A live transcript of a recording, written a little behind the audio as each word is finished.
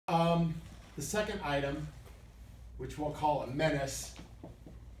The second item, which we'll call a menace,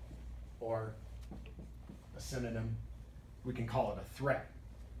 or a synonym, we can call it a threat.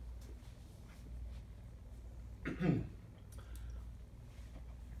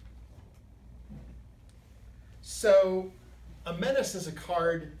 So a menace is a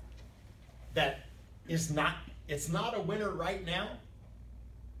card that is not, it's not a winner right now,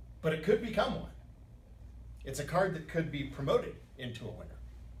 but it could become one. It's a card that could be promoted into a winner.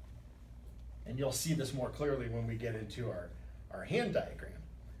 And you'll see this more clearly when we get into our hand diagram.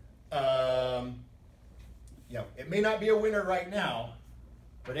 It may not be a winner right now,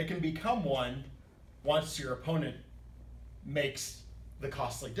 but it can become one once your opponent makes the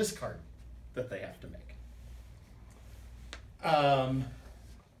costly discard that they have to make. And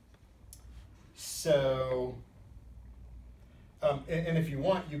if you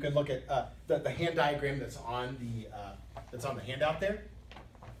want, you can look at the hand diagram that's on the handout there,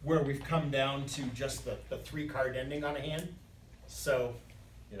 where we've come down to just the 3-card ending on a hand. So,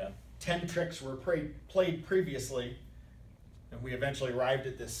 10 tricks were played previously, and we eventually arrived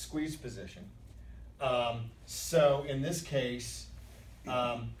at this squeeze position. So in this case,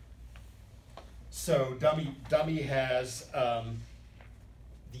 so dummy has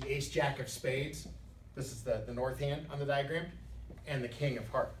the ace jack of spades. This is the north hand on the diagram, and the king of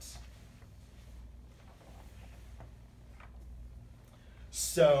hearts.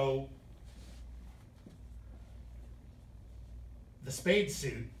 So the spade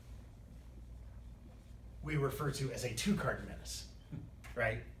suit we refer to as a 2-card menace,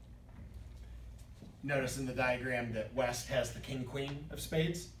 right? Notice in the diagram that West has the king-queen of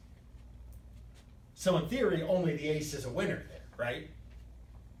spades. So in theory, only the ace is a winner there, right?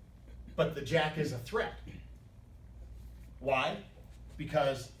 But the jack is a threat. Why?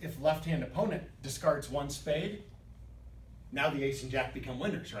 Because if left-hand opponent discards one spade, now the ace and jack become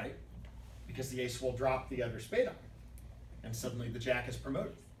winners, right? Because the ace will drop the other spade on, and suddenly the jack is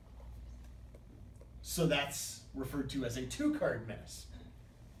promoted. So that's referred to as a 2-card menace.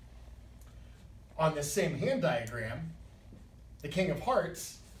 On this same hand diagram, the king of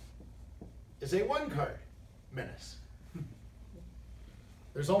hearts is a 1-card menace.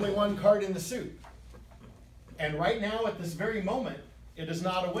 There's only 1 card in the suit. And right now, at this very moment, it is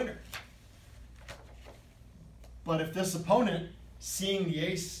not a winner. But if this opponent, seeing the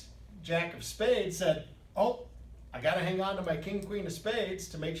ace jack of spades, said, oh, I got to hang on to my king queen of spades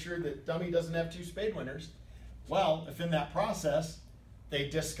to make sure that dummy doesn't have 2 spade winners. Well, if in that process they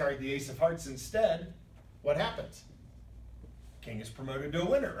discard the ace of hearts instead, what happens? King is promoted to a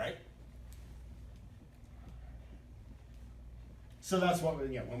winner, right? So that's what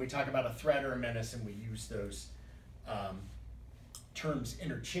when we talk about a threat or a menace, and we use those terms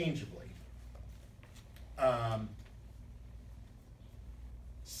interchangeably.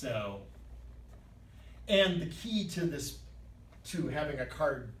 And the key to this, to having a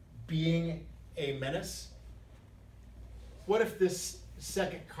card being a menace, what if this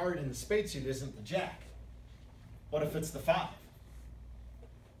second card in the spade suit isn't the jack? What if it's the 5?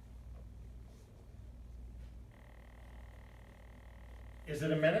 Is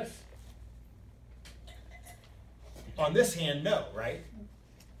it a menace? On this hand, no, right?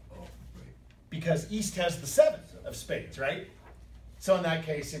 Because East has the 7 of spades, right? So in that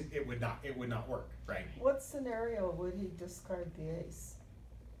case, it would not work, right? What scenario would he discard the ace?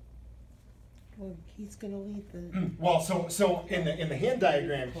 Well, he's going to leave the... Well, so in the hand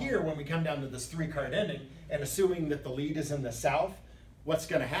diagram here, when we come down to this 3-card ending, and assuming that the lead is in the south, what's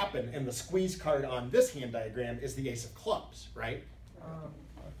going to happen in the squeeze card on this hand diagram is the ace of clubs, right?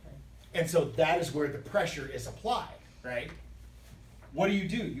 Okay. And so that is where the pressure is applied, right? What do?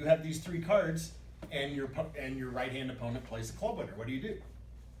 You have these 3 cards, and your right-hand opponent plays the club winner. What do you do?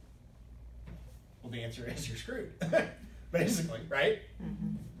 Well, the answer is you're screwed, basically, right?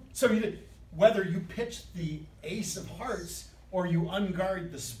 Mm-hmm. So whether you pitch the ace of hearts or you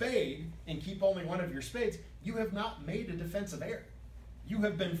unguard the spade and keep only 1 of your spades, you have not made a defensive error. You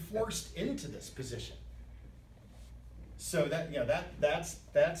have been forced into this position. So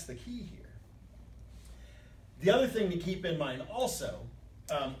that's the key here. The other thing to keep in mind also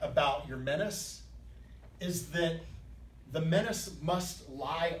about your menace is that the menace must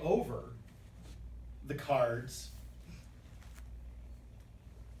lie over the cards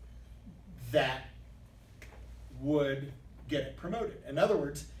that would get it promoted. In other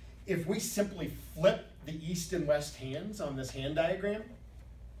words, if we simply flip the East and West hands on this hand diagram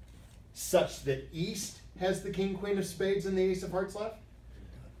such that East has the king, queen of spades and the ace of hearts left,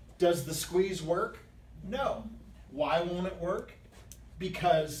 does the squeeze work? No. Why won't it work?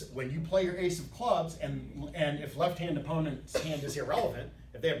 Because when you play your ace of clubs, and if left-hand opponent's hand is irrelevant,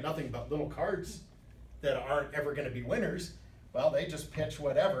 If they have nothing but little cards that aren't ever going to be winners, well, they just pitch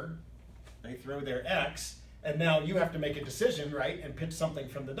whatever. They throw their X, and now you have to make a decision, right, and pitch something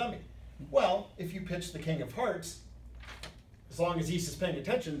from the dummy. Well, if you pitch the king of hearts, as long as East is paying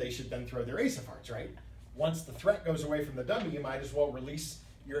attention, they should then throw their ace of hearts, right? Once the threat goes away from the dummy, you might as well release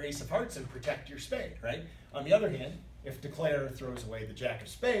your ace of hearts and protect your spade, right? On the other hand, if declare throws away the jack of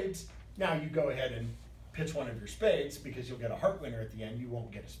spades, now you go ahead and pitch one of your spades because you'll get a heart winner at the end. You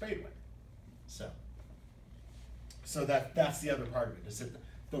won't get a spade winner. So that's the other part of it, is that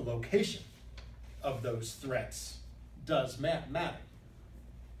the location of those threats does matter.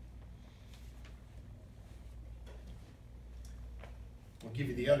 I'll give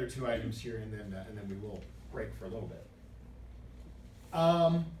you the other two items here, and then we will break for a little bit.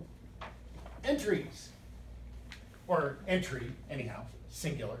 Entries, or entry, anyhow,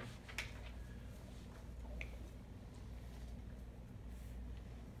 singular.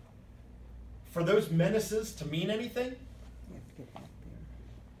 For those menaces to mean anything, You have to get back there.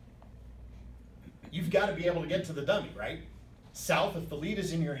 you've got to be able to get to the dummy, right? South, if the lead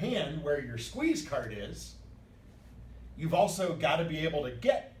is in your hand where your squeeze card is, you've also got to be able to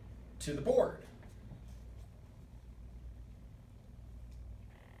get to the board.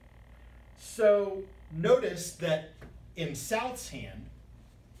 So notice that in South's hand,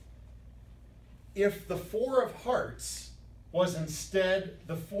 if the 4 of hearts was instead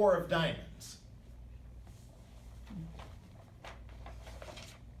the 4 of diamonds,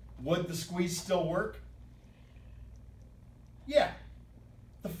 would the squeeze still work? Yeah.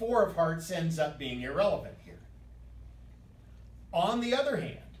 The 4 of hearts ends up being irrelevant here. On the other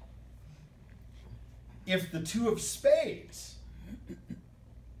hand, if the 2 of spades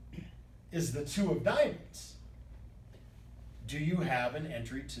is the 2 of diamonds, do you have an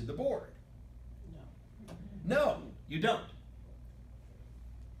entry to the board? No, you don't.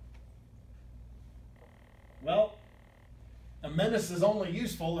 Well, a menace is only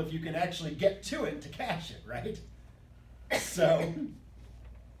useful if you can actually get to it to cash it, right? So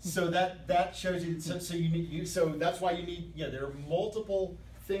that shows you. So you need so that's why you need. Yeah, there are multiple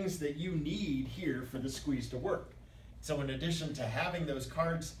things that you need here for the squeeze to work. So in addition to having those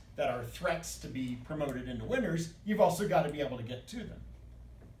cards that are threats to be promoted into winners, you've also got to be able to get to them.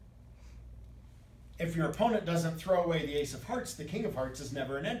 If your opponent doesn't throw away the ace of hearts, the king of hearts is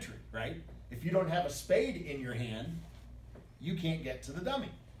never an entry, right? If you don't have a spade in your hand, you can't get to the dummy.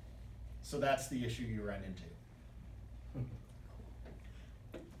 So that's the issue you run into.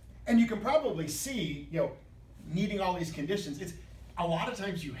 And you can probably see, needing all these conditions, it's a lot of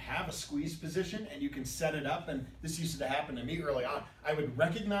times you have a squeeze position and you can set it up, and this used to happen to me early on. I would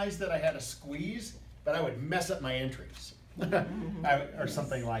recognize that I had a squeeze, but I would mess up my entries or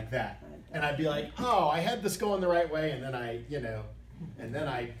something like that. And I'd be like, oh, I had this going the right way, and then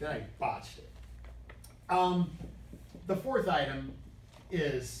I botched it. The fourth item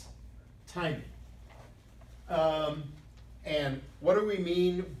is timing. And what do we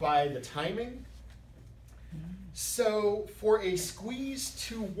mean by the timing? So for a squeeze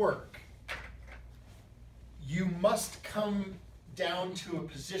to work, you must come down to a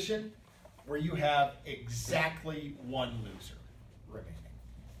position where you have exactly one loser remaining.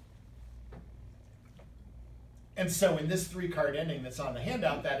 And so in this 3-card ending that's on the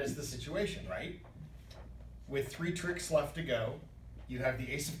handout, that is the situation, right? With 3 tricks left to go, you have the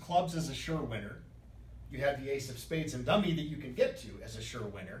ace of clubs as a sure winner. You have the ace of spades and dummy that you can get to as a sure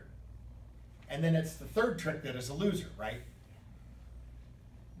winner. And then it's the 3rd trick that is a loser, right?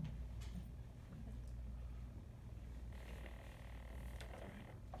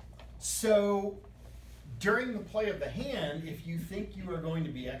 So during the play of the hand, if you think you are going to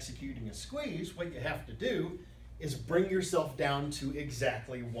be executing a squeeze, what you have to do is bring yourself down to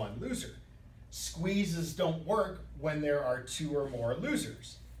exactly one loser. Squeezes don't work when there are 2 or more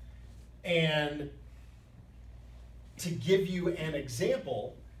losers. And to give you an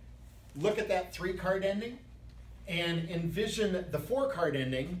example, look at that 3-card ending and envision the 4-card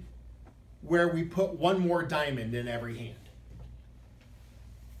ending where we put one more diamond in every hand.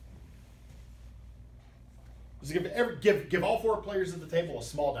 So give all 4 players at the table a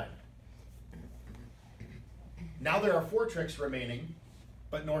small diamond. Now there are 4 tricks remaining,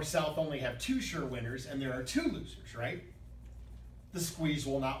 but North-South only have 2 sure winners and there are 2 losers, right? The squeeze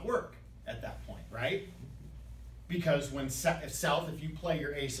will not work at that point, right? Because if you play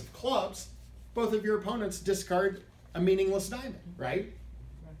your ace of clubs, both of your opponents discard a meaningless diamond, right?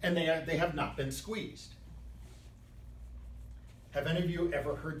 And they have not been squeezed. Have any of you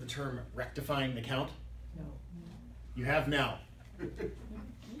ever heard the term rectifying the count? No. You have now.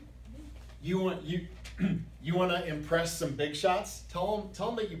 You want to impress some big shots? Tell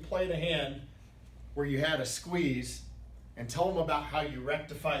them that you played a hand where you had a squeeze, and tell them about how you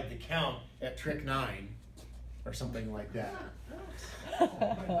rectified the count at trick 9 or something like that.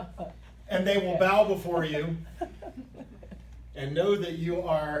 And they will bow before you and know that you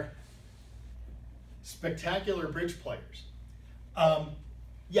are spectacular bridge players.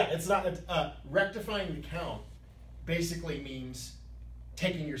 Yeah, it's not rectifying the count basically means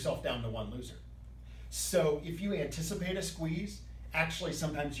taking yourself down to one loser. So if you anticipate a squeeze, actually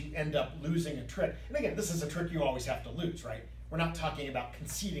sometimes you end up losing a trick. And again, this is a trick you always have to lose, right? We're not talking about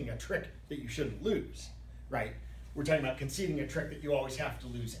conceding a trick that you shouldn't lose, right? We're talking about conceding a trick that you always have to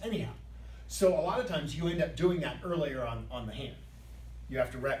lose anyhow. So a lot of times you end up doing that earlier on the hand. You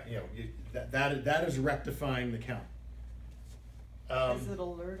have to, that is rectifying the count. Is it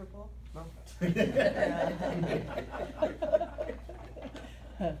alertable? No.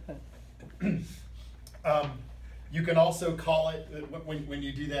 You can also call it when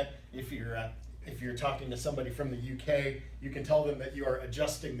you do that. If you're talking to somebody from the UK, you can tell them that you are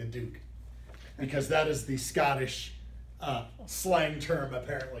adjusting the Duke, because that is the Scottish slang term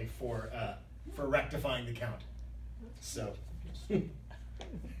apparently for rectifying the count. So,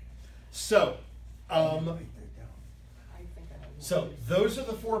 so those are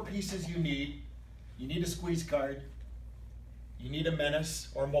the 4 pieces you need. You need a squeeze card. You need a menace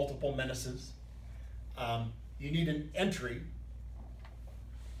or multiple menaces. You need an entry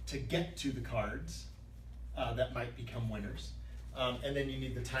to get to the cards that might become winners. And then you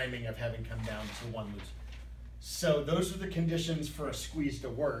need the timing of having come down to 1 loser. So those are the conditions for a squeeze to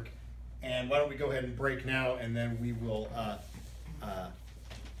work. And why don't we go ahead and break now, and then we will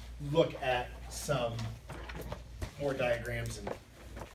look at some more diagrams and